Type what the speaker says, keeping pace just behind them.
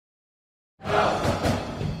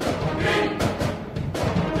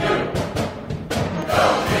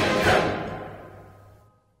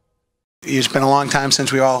It's been a long time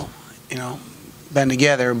since we all, been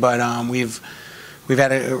together, but we've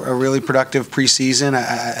had a really productive preseason.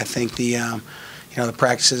 I think the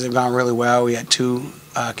practices have gone really well. We had two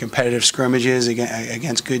competitive scrimmages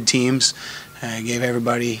against good teams. Gave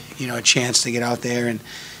everybody a chance to get out there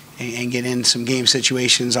and get in some game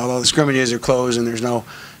situations. Although the scrimmages are closed and there's no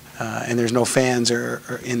fans or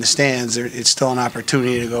in the stands, it's still an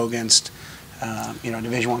opportunity to go against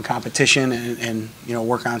Division I competition and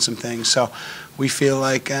work on some things. So we feel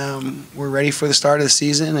like we're ready for the start of the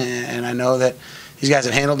season, and I know that these guys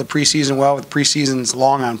have handled the preseason well. With preseason's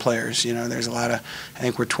long on players, there's a lot of, I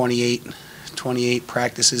think we're 28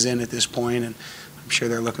 practices in at this point, and I'm sure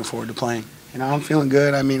they're looking forward to playing. I'm feeling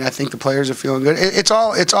good. I think the players are feeling good. It's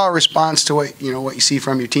all a response to what you see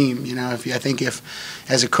from your team. If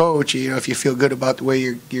as a coach, if you feel good about the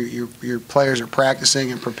way your players are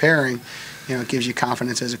practicing and preparing, it gives you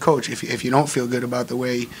confidence as a coach. If you don't feel good about the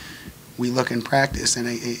way we look in practice, then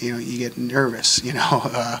you get nervous,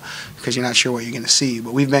 because you're not sure what you're going to see.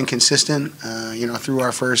 But we've been consistent, through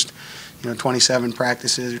our first 27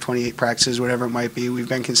 practices or 28 practices, whatever it might be. We've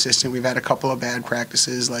been consistent. We've had a couple of bad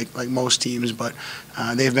practices, like most teams, but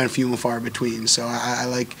they've been few and far between. So I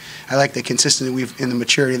like the consistency in the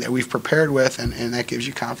maturity that we've prepared with, and that gives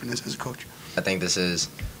you confidence as a coach. I think this is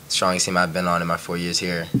the strongest team I've been on in my 4 years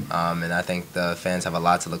here, and I think the fans have a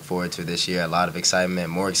lot to look forward to this year. A lot of excitement,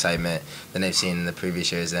 more excitement than they've seen in the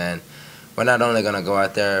previous years. And we're not only going to go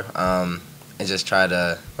out there and just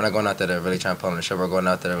we're not going out there to really try and put on the show. We're going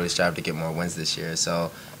out there to really strive to get more wins this year.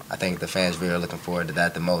 So I think the fans really are looking forward to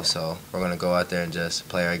that the most. So we're going to go out there and just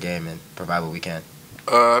play our game and provide what we can.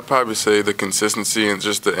 I'd probably say the consistency and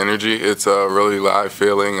just the energy. It's a really live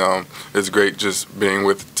feeling. It's great just being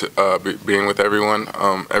with everyone.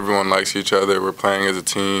 Everyone likes each other. We're playing as a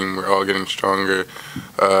team. We're all getting stronger.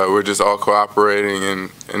 We're just all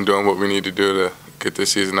cooperating and doing what we need to do to get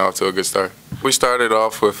this season off to a good start. We started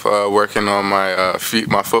off with working on my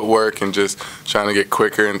my footwork, and just trying to get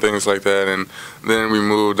quicker and things like that. And then we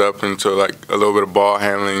moved up into like a little bit of ball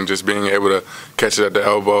handling, just being able to catch it at the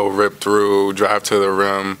elbow, rip through, drive to the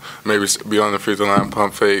rim, maybe be on the free throw line,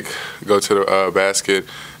 pump fake, go to the basket.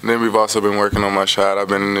 And then we've also been working on my shot. I've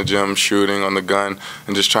been in the gym shooting on the gun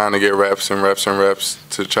and just trying to get reps and reps and reps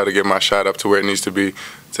to try to get my shot up to where it needs to be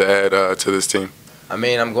to add to this team.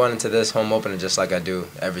 I'm going into this home opener just like I do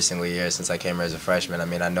every single year since I came here as a freshman.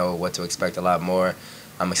 I know what to expect a lot more.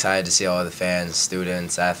 I'm excited to see all the fans,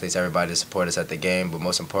 students, athletes, everybody to support us at the game. But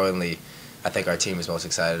most importantly, I think our team is most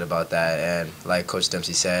excited about that. And like Coach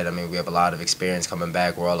Dempsey said, we have a lot of experience coming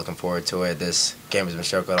back. We're all looking forward to it. This game has been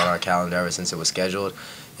circled on our calendar ever since it was scheduled.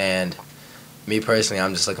 And me personally,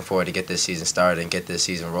 I'm just looking forward to get this season started and get this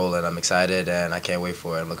season rolling. I'm excited, and I can't wait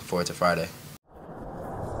for it. I'm looking forward to Friday.